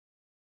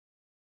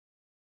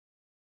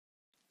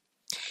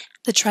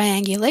The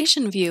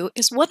Triangulation View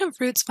is one of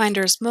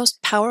RootsFinder's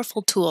most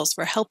powerful tools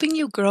for helping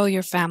you grow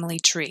your family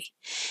tree.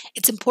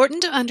 It's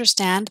important to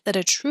understand that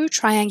a true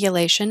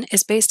triangulation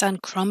is based on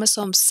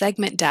chromosome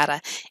segment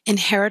data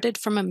inherited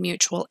from a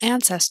mutual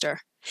ancestor.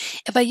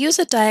 If I use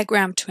a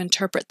diagram to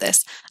interpret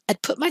this,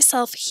 I'd put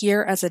myself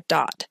here as a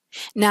dot.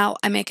 Now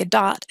I make a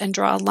dot and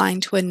draw a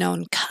line to a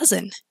known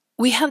cousin.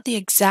 We have the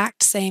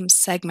exact same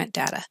segment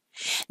data.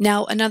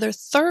 Now another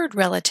third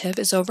relative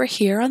is over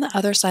here on the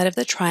other side of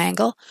the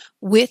triangle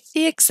with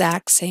the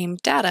exact same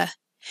data.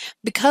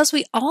 Because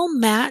we all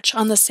match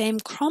on the same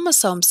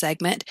chromosome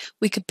segment,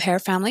 we compare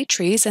family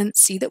trees and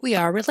see that we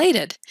are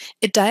related.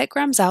 It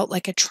diagrams out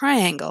like a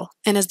triangle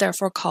and is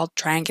therefore called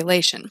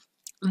triangulation.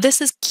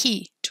 This is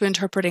key to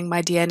interpreting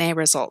my DNA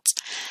results.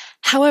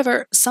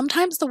 However,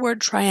 sometimes the word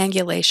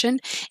triangulation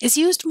is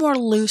used more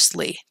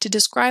loosely to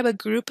describe a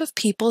group of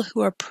people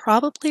who are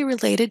probably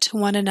related to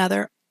one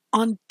another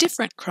on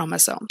different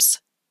chromosomes.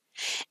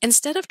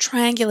 Instead of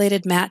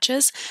triangulated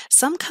matches,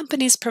 some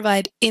companies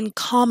provide in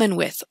common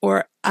with,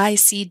 or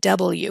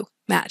ICW,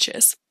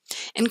 matches.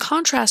 In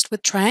contrast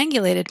with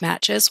triangulated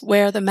matches,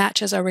 where the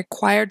matches are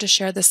required to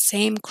share the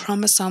same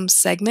chromosome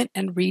segment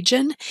and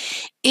region,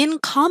 in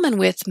common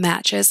with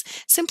matches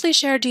simply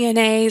share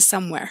DNA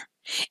somewhere.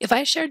 If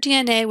I share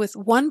DNA with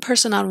one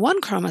person on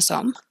one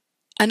chromosome,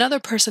 another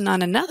person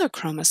on another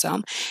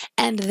chromosome,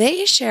 and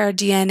they share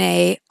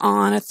DNA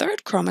on a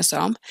third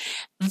chromosome,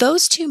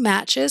 those two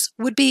matches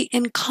would be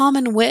in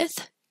common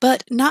with,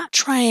 but not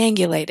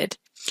triangulated.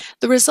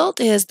 The result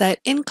is that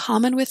in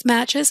common with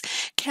matches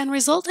can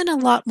result in a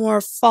lot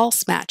more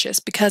false matches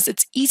because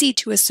it's easy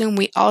to assume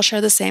we all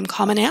share the same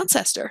common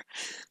ancestor.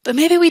 But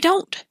maybe we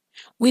don't.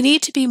 We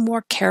need to be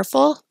more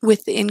careful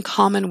with the in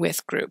common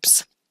with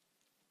groups.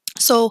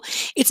 So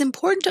it's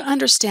important to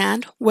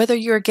understand whether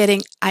you're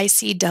getting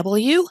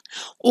ICW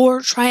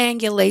or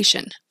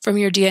triangulation from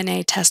your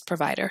DNA test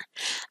provider.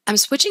 I'm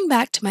switching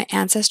back to my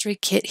Ancestry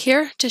kit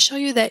here to show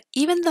you that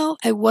even though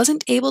I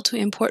wasn't able to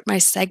import my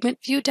segment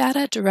view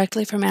data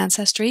directly from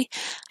Ancestry,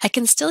 I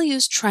can still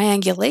use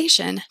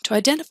triangulation to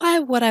identify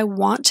what I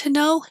want to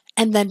know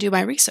and then do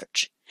my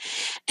research.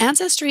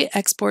 Ancestry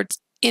exports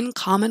in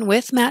common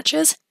with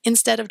matches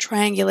instead of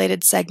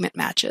triangulated segment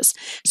matches.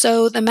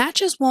 So the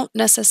matches won't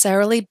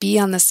necessarily be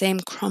on the same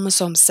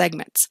chromosome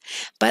segments,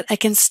 but I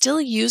can still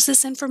use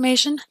this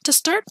information to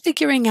start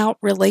figuring out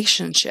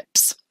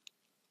relationships.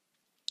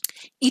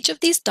 Each of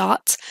these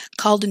dots,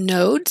 called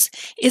nodes,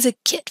 is a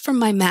kit from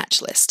my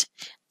match list.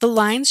 The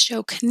lines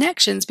show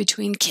connections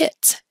between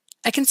kits.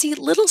 I can see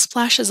little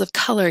splashes of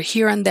color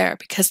here and there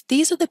because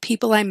these are the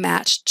people I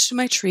matched to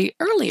my tree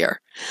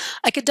earlier.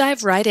 I could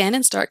dive right in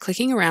and start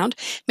clicking around,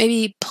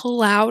 maybe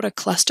pull out a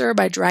cluster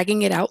by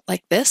dragging it out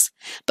like this,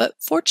 but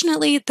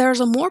fortunately there's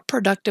a more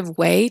productive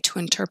way to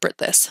interpret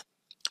this.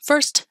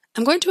 First,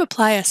 I'm going to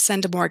apply a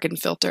centimorgan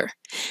filter.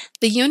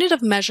 The unit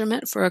of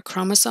measurement for a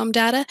chromosome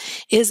data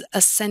is a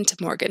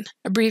centimorgan,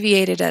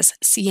 abbreviated as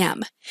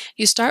cm.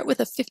 You start with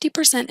a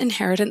 50%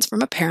 inheritance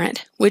from a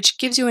parent, which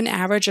gives you an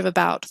average of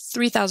about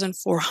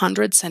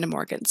 3,400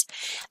 centimorgans.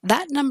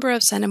 That number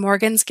of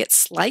centimorgans gets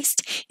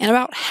sliced in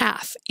about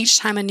half each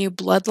time a new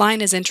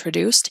bloodline is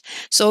introduced,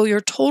 so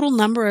your total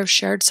number of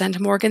shared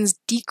centimorgans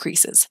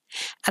decreases.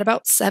 At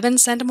about 7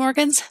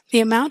 centimorgans, the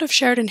amount of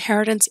shared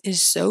inheritance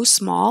is so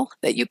small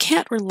that you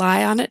can't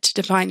rely on it to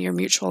define your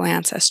mutual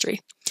ancestry.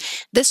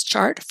 This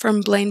chart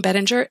from Blaine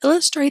Bettinger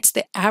illustrates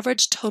the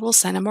average total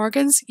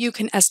centimorgans you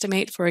can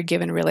estimate for a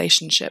given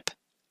relationship.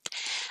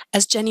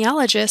 As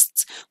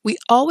genealogists, we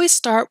always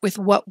start with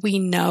what we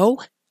know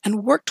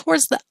and work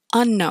towards the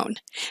unknown.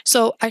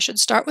 So I should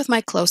start with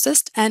my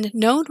closest and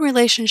known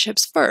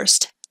relationships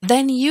first,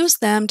 then use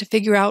them to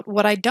figure out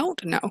what I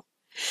don't know.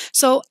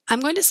 So I'm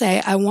going to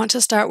say I want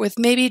to start with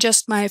maybe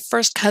just my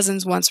first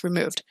cousins once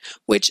removed,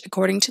 which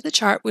according to the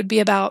chart would be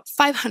about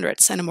 500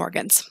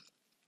 centimorgans.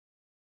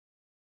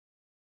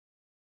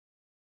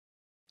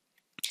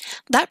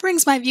 That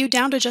brings my view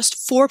down to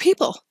just 4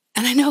 people,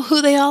 and I know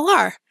who they all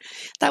are.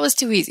 That was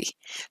too easy.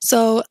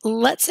 So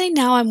let's say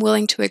now I'm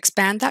willing to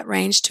expand that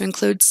range to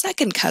include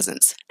second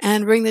cousins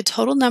and bring the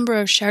total number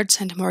of shared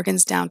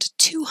centimorgans down to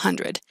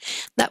 200.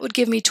 That would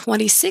give me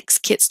 26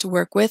 kits to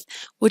work with,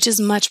 which is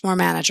much more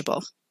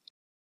manageable.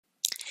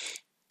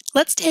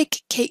 Let's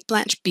take Kate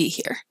Blanche B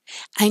here.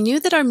 I knew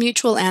that our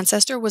mutual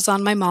ancestor was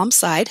on my mom's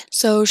side,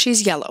 so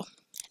she's yellow.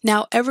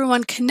 Now,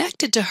 everyone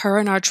connected to her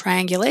in our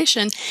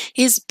triangulation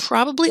is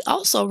probably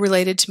also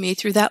related to me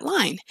through that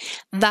line.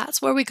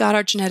 That's where we got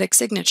our genetic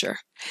signature.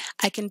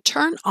 I can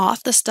turn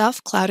off the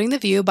stuff clouding the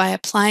view by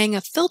applying a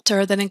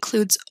filter that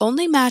includes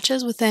only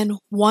matches within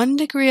 1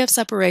 degree of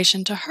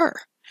separation to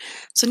her.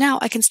 So now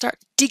I can start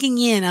digging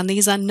in on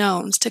these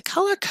unknowns to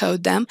color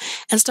code them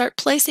and start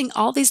placing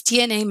all these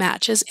DNA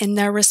matches in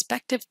their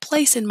respective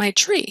place in my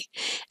tree.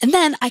 And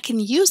then I can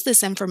use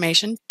this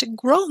information to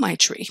grow my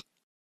tree.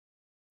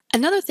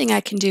 Another thing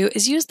I can do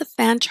is use the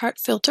fan chart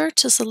filter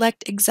to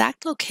select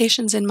exact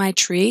locations in my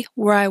tree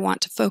where I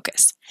want to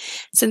focus.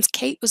 Since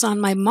Kate was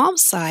on my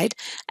mom's side,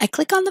 I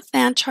click on the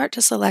fan chart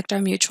to select our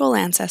mutual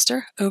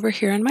ancestor over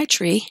here in my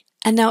tree,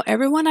 And now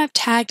everyone I've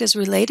tagged as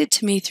related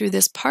to me through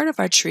this part of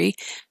our tree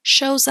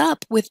shows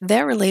up with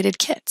their related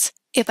kits.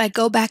 If I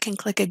go back and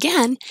click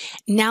again,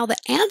 now the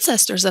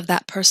ancestors of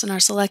that person are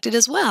selected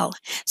as well.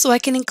 So I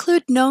can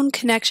include known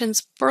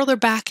connections further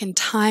back in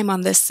time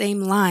on this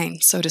same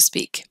line, so to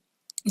speak.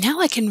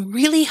 Now I can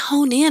really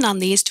hone in on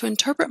these to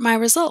interpret my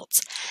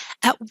results.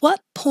 At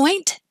what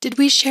point did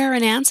we share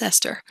an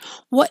ancestor?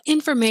 What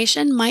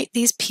information might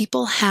these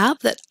people have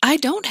that I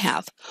don't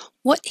have?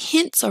 What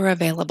hints are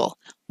available?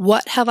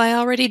 What have I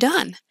already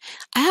done?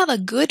 I have a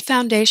good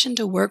foundation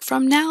to work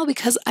from now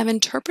because I've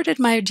interpreted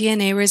my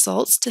DNA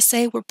results to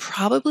say we're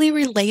probably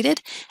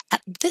related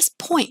at this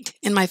point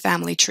in my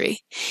family tree.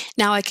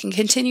 Now I can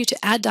continue to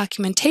add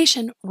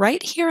documentation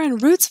right here in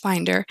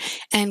RootsFinder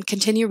and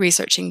continue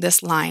researching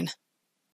this line.